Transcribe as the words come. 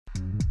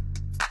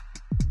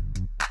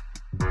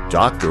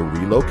Dr.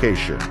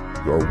 Relocation,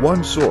 your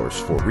one source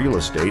for real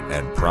estate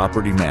and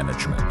property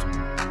management.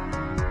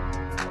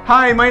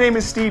 Hi, my name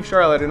is Steve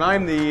Charlotte, and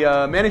I'm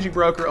the managing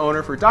broker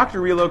owner for Dr.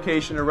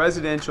 Relocation, a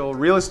residential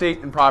real estate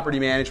and property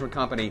management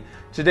company.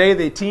 Today,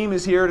 the team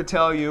is here to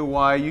tell you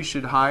why you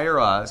should hire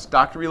us,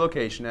 Dr.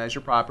 Relocation, as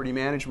your property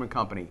management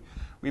company.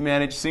 We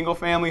manage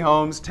single-family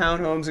homes,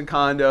 townhomes, and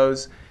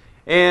condos.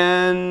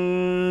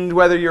 And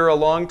whether you're a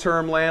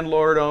long-term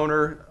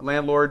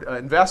landlord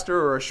investor,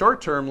 or a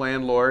short-term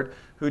landlord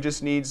who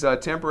just needs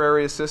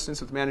temporary assistance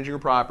with managing a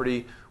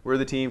property, we're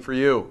the team for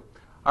you.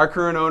 Our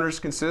current owners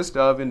consist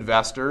of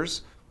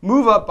investors,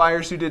 move-up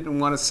buyers who didn't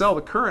want to sell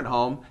the current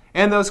home,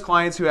 and those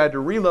clients who had to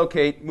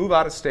relocate, move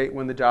out of state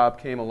when the job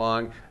came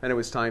along and it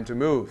was time to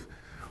move.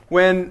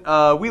 When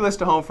we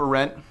list a home for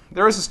rent,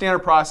 there is a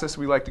standard process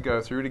we like to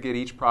go through to get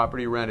each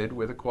property rented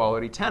with a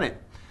quality tenant.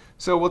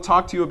 So we'll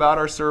talk to you about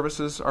our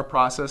services, our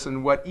process,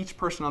 and what each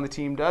person on the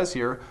team does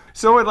here.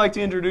 So I'd like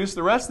to introduce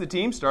the rest of the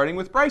team, starting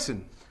with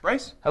Bryson.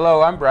 Bryce?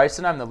 Hello, I'm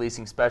Bryson. I'm the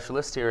leasing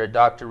specialist here at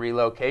Dr.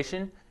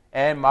 Relocation,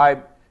 and my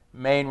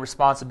main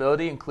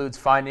responsibility includes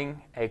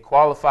finding a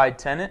qualified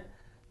tenant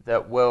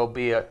that will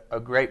be a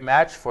great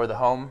match for the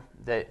home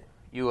that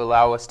you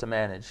allow us to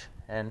manage.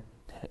 And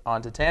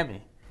on to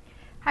Tammy.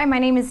 Hi, my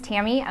name is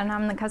Tammy, and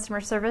I'm the customer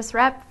service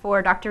rep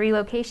for Dr.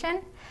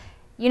 Relocation.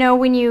 You know,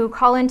 when you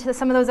call into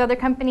some of those other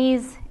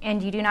companies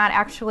and you do not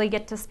actually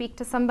get to speak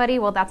to somebody,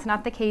 well, that's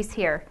not the case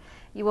here.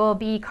 You will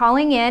be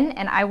calling in,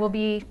 and I will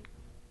be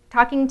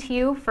talking to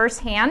you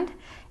firsthand,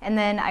 and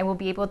then I will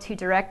be able to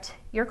direct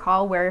your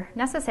call where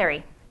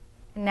necessary.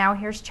 And now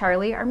here's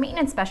Charlie, our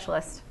maintenance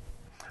specialist.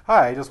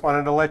 Hi, I just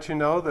wanted to let you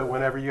know that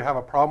whenever you have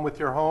a problem with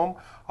your home,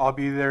 I'll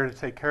be there to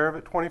take care of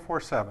it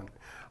 24/7.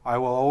 I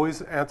will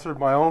always answer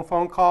my own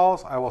phone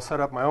calls, I will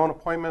set up my own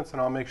appointments, and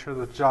I'll make sure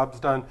the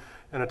job's done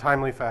in a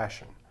timely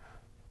fashion.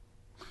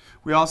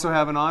 We also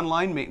have an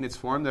online maintenance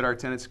form that our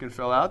tenants can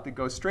fill out that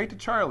goes straight to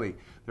Charlie.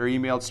 They're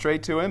emailed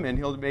straight to him, and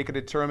he'll make a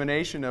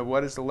determination of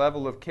what is the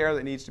level of care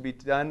that needs to be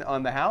done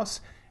on the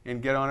house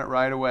and get on it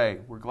right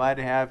away. We're glad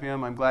to have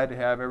him. I'm glad to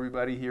have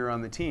everybody here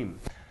on the team.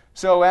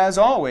 So as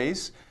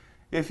always,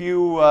 if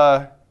you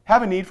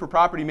have a need for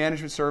property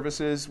management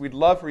services, we'd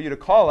love for you to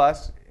call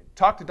us,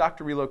 talk to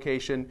Dr.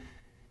 Relocation,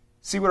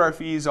 see what our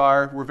fees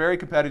are. We're very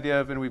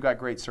competitive, and we've got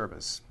great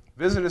service.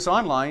 Visit us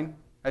online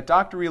at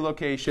Dr.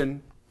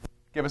 Relocation.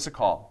 Give us a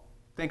call.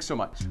 Thanks so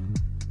much.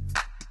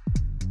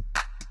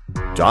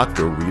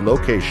 Dr.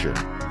 Relocation,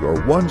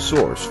 your one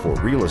source for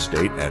real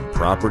estate and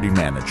property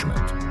management.